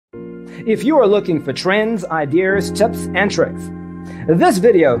If you are looking for trends, ideas, tips, and tricks, this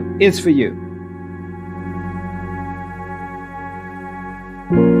video is for you.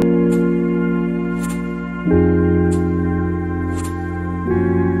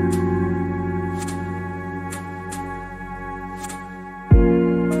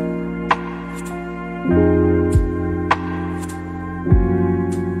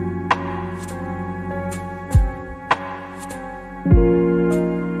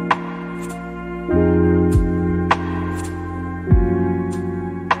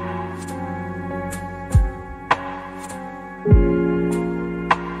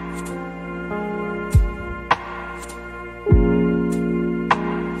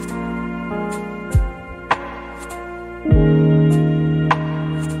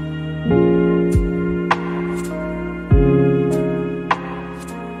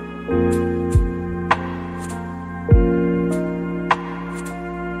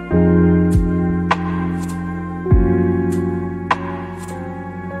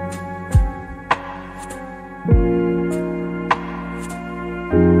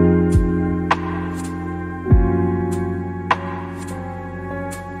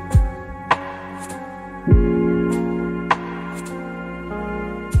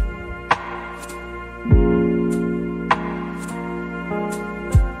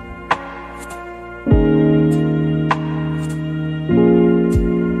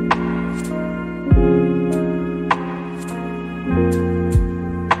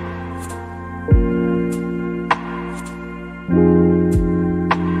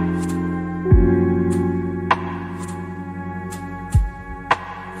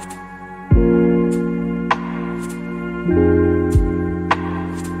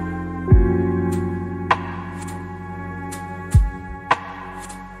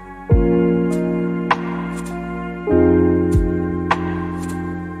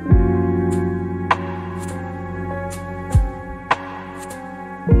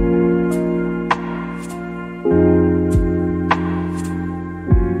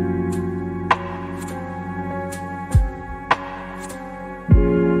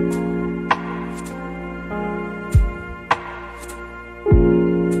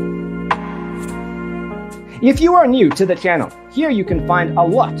 If you are new to the channel, here you can find a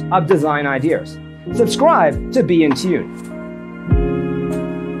lot of design ideas. Subscribe to be in tune.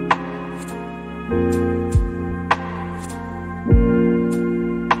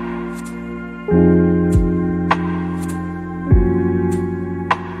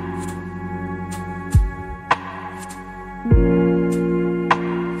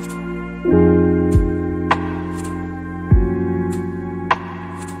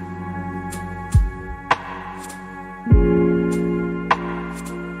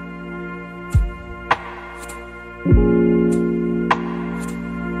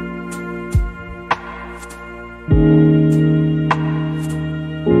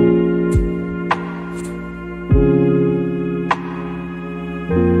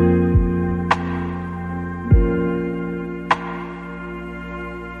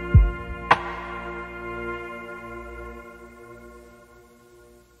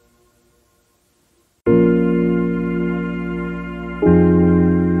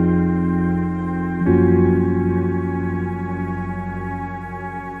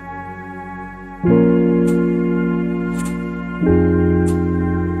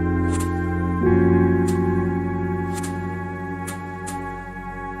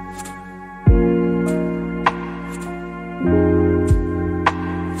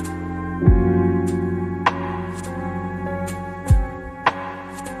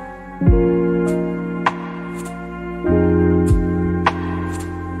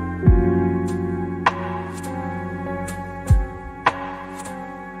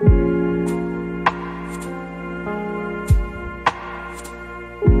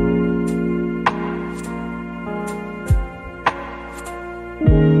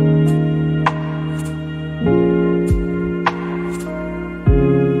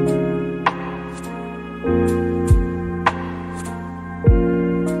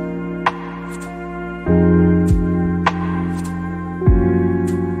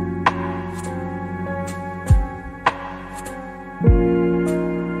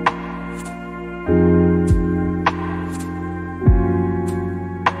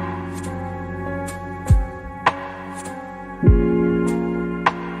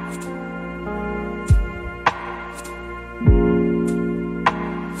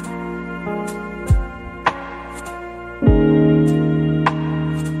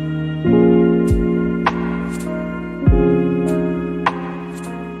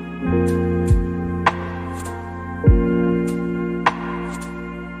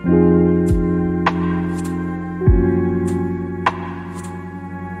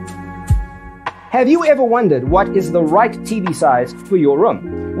 Have you ever wondered what is the right TV size for your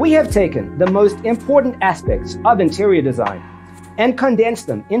room? We have taken the most important aspects of interior design and condensed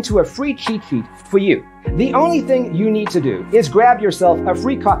them into a free cheat sheet for you. The only thing you need to do is grab yourself a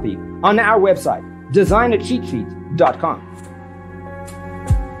free copy on our website, designercheatsheet.com.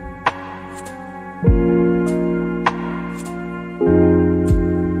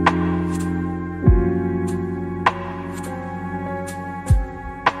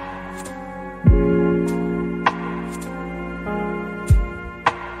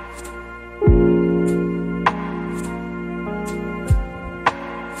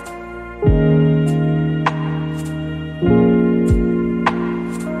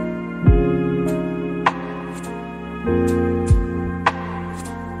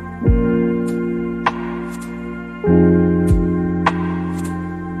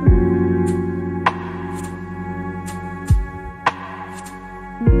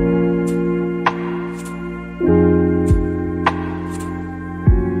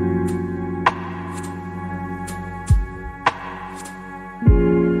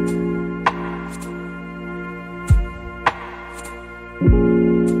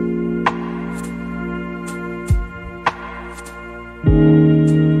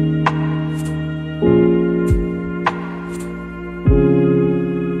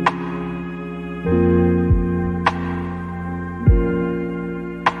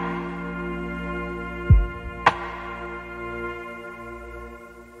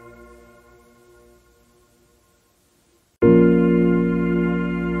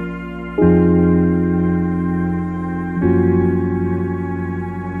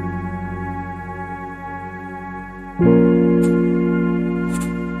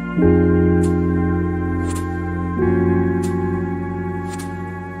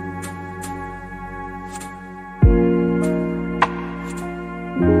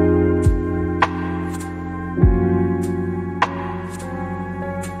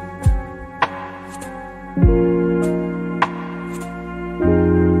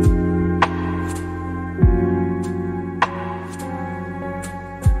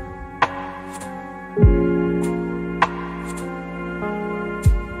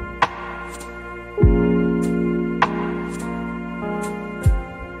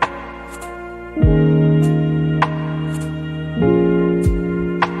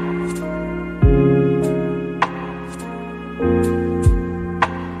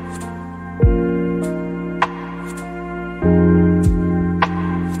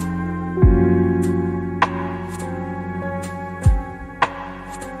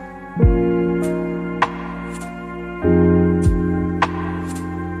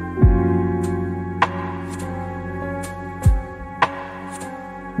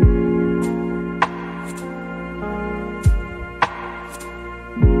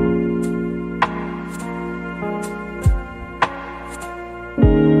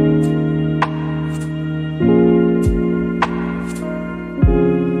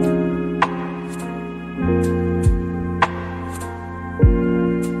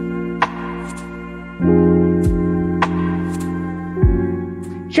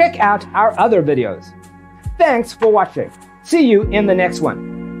 Check out our other videos. Thanks for watching. See you in the next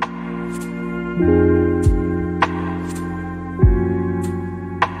one.